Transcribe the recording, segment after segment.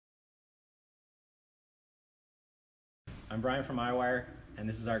I'm Brian from iWire, and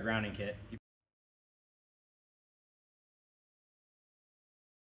this is our grounding kit. You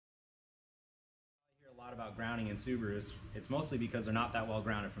hear a lot about grounding in Subarus. It's mostly because they're not that well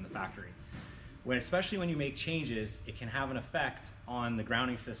grounded from the factory. Especially when you make changes, it can have an effect on the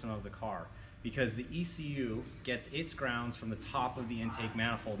grounding system of the car, because the ECU gets its grounds from the top of the intake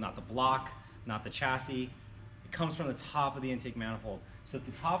manifold, not the block, not the chassis. It comes from the top of the intake manifold. So if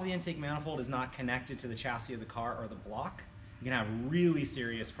the top of the intake manifold is not connected to the chassis of the car or the block, you can have really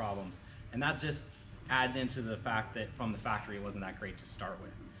serious problems. And that just adds into the fact that from the factory it wasn't that great to start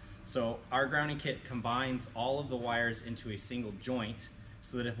with. So our grounding kit combines all of the wires into a single joint,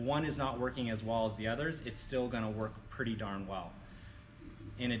 so that if one is not working as well as the others, it's still going to work pretty darn well.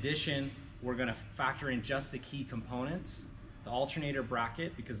 In addition, we're going to factor in just the key components: the alternator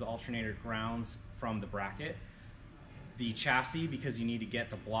bracket, because the alternator grounds from the bracket; the chassis, because you need to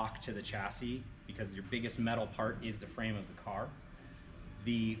get the block to the chassis, because your biggest metal part is the frame of the car;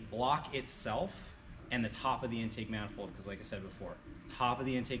 the block itself; and the top of the intake manifold, because like I said before, top of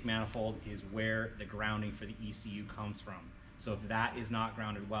the intake manifold is where the grounding for the ECU comes from. So if that is not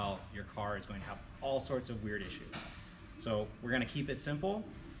grounded well, your car is going to have all sorts of weird issues. So we're going to keep it simple,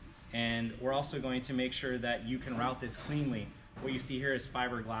 and we're also going to make sure that you can route this cleanly. What you see here is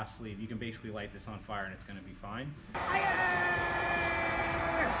fiberglass sleeve. You can basically light this on fire and it's going to be fine.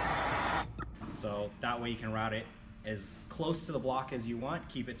 So that way you can route it as close to the block as you want,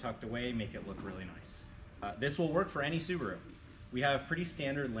 keep it tucked away, make it look really nice. This will work for any Subaru. We have pretty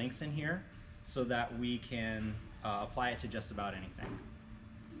standard links in here so that we can apply it to just about anything.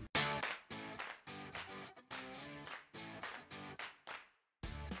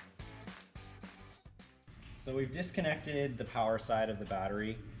 So we've disconnected the power side of the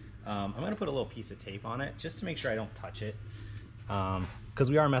battery. I'm going to put a little piece of tape on it just to make sure I don't touch it,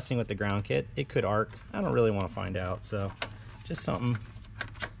 because we are messing with the ground kit. It could arc. I don't really want to find out, so just something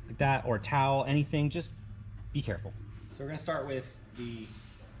like that, or towel, anything, just be careful. So we're going to start with the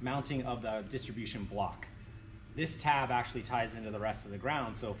mounting of the distribution block. This tab actually ties into the rest of the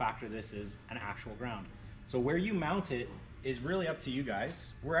ground, so factor this as an actual ground. So where you mount it is really up to you guys.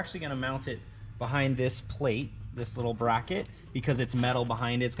 We're actually going to mount it behind this plate, this little bracket, because it's metal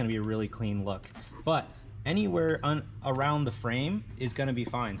behind it. It's going to be a really clean look. But anywhere around the frame is going to be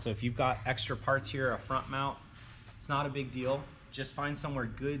fine. So if you've got extra parts here, a front mount, it's not a big deal. Just find somewhere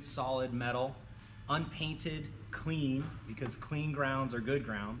good, solid metal, unpainted, clean, because clean grounds are good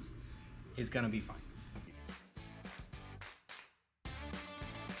grounds, is going to be fine.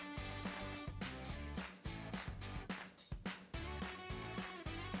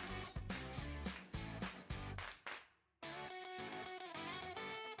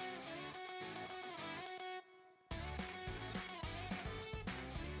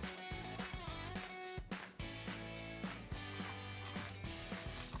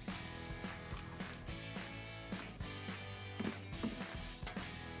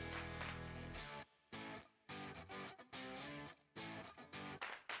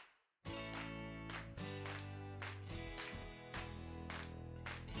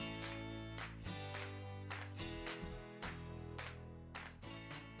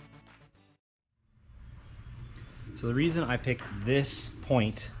 So the reason I picked this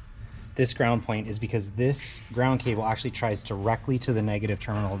point, this ground point, is because this ground cable actually ties directly to the negative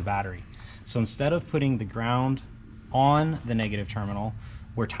terminal of the battery. So instead of putting the ground on the negative terminal,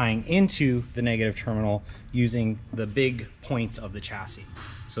 we're tying into the negative terminal using the big points of the chassis.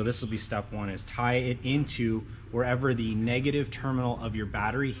 So this will be step one, is tie it into wherever the negative terminal of your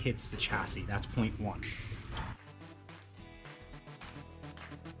battery hits the chassis. That's point one.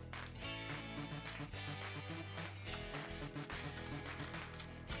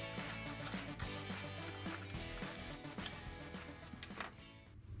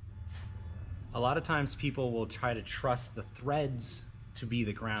 A lot of times people will try to trust the threads to be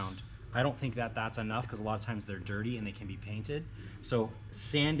the ground. I don't think that that's enough, because a lot of times they're dirty and they can be painted. So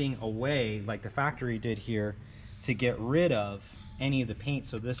sanding away, like the factory did here, to get rid of any of the paint,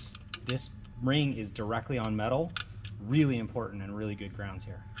 so this ring is directly on metal, really important and really good grounds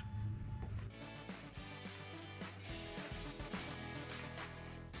here.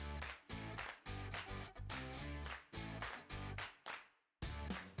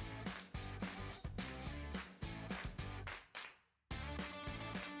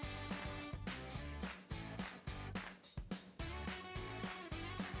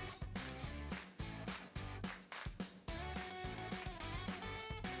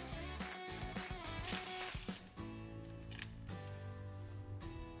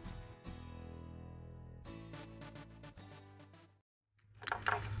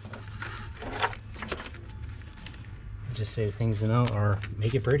 just say the things to know are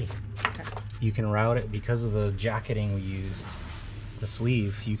make it pretty. Okay. You can route it because of the jacketing we used, the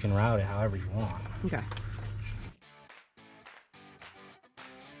sleeve, you can route it however you want. Okay.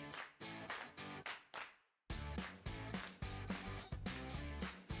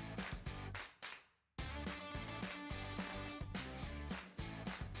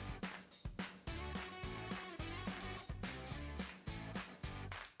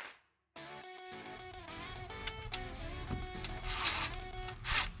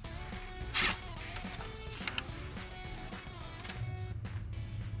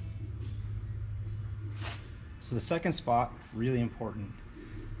 So the second spot, really important,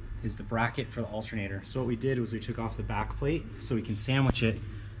 is the bracket for the alternator. So what we did was we took off the back plate so we can sandwich it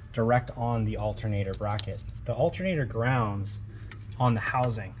direct on the alternator bracket. The alternator grounds on the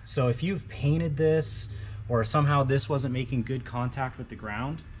housing. So if you've painted this or somehow this wasn't making good contact with the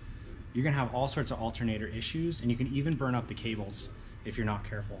ground, you're gonna have all sorts of alternator issues, and you can even burn up the cables if you're not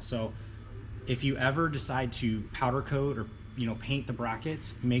careful. So if you ever decide to powder coat or paint the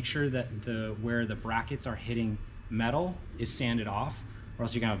brackets, make sure that where the brackets are hitting metal is sanded off, or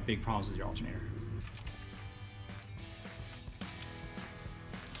else you're gonna have big problems with your alternator.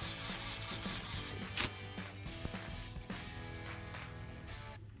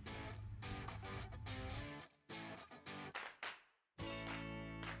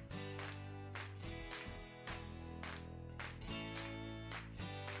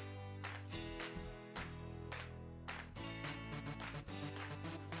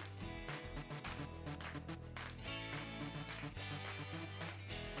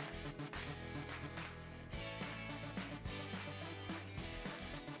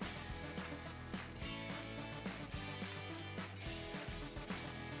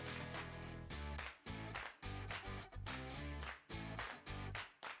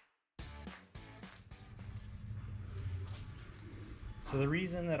 So the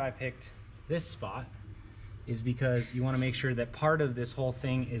reason that I picked this spot is because you want to make sure that part of this whole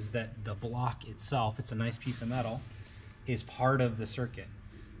thing is that the block itself, it's a nice piece of metal, is part of the circuit.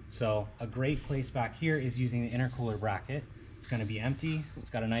 So a great place back here is using the intercooler bracket. It's going to be empty, it's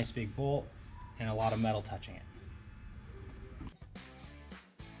got a nice big bolt and a lot of metal touching it.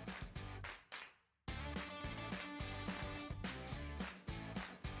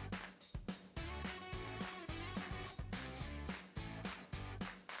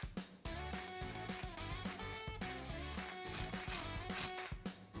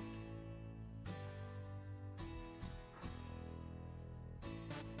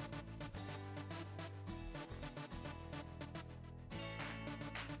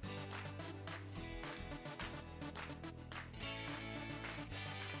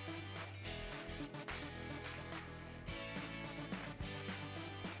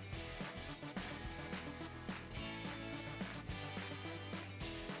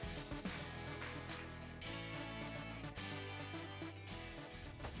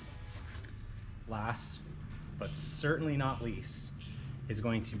 Last, but certainly not least, is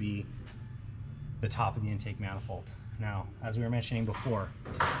going to be the top of the intake manifold. Now, as we were mentioning before,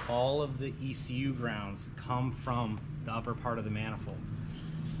 all of the ECU grounds come from the upper part of the manifold.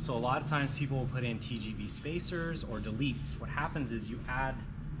 So a lot of times people will put in TGV spacers or deletes. What happens is you add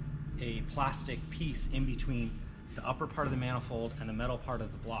a plastic piece in between the upper part of the manifold and the metal part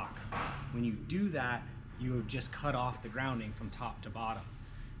of the block. When you do that, you have just cut off the grounding from top to bottom.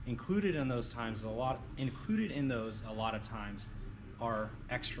 Included in those a lot of times are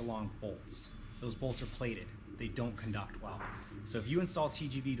extra long bolts. Those bolts are plated. They don't conduct well. So if you install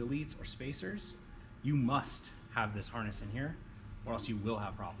TGV deletes or spacers, you must have this harness in here, or else you will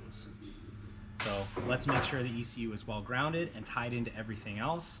have problems. So let's make sure the ECU is well grounded and tied into everything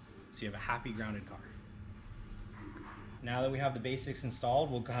else, so you have a happy grounded car. Now that we have the basics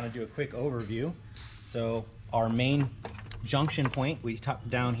installed, we'll kind of do a quick overview. So our main junction point we tucked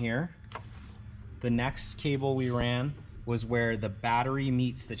down here. The next cable we ran was where the battery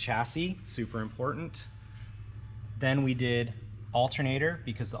meets the chassis, super important. Then we did alternator,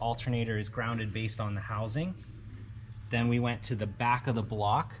 because the alternator is grounded based on the housing. Then we went to the back of the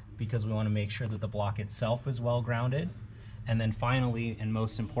block because we want to make sure that the block itself is well grounded. And then finally, and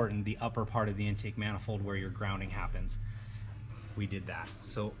most important, the upper part of the intake manifold where your grounding happens. We did that.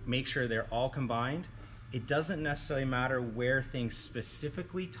 So make sure they're all combined. It doesn't necessarily matter where things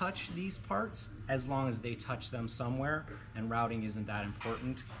specifically touch these parts, as long as they touch them somewhere, and routing isn't that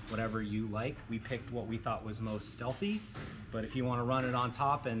important. Whatever you like. We picked what we thought was most stealthy, but if you want to run it on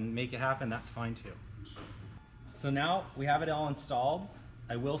top and make it happen, that's fine too. So now we have it all installed.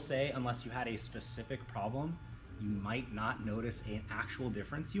 I will say, unless you had a specific problem, you might not notice an actual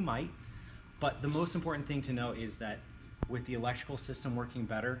difference. You might, but the most important thing to know is that With the electrical system working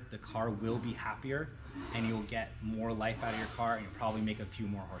better, the car will be happier and you'll get more life out of your car and you'll probably make a few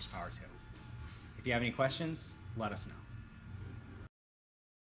more horsepower too. If you have any questions, let us know.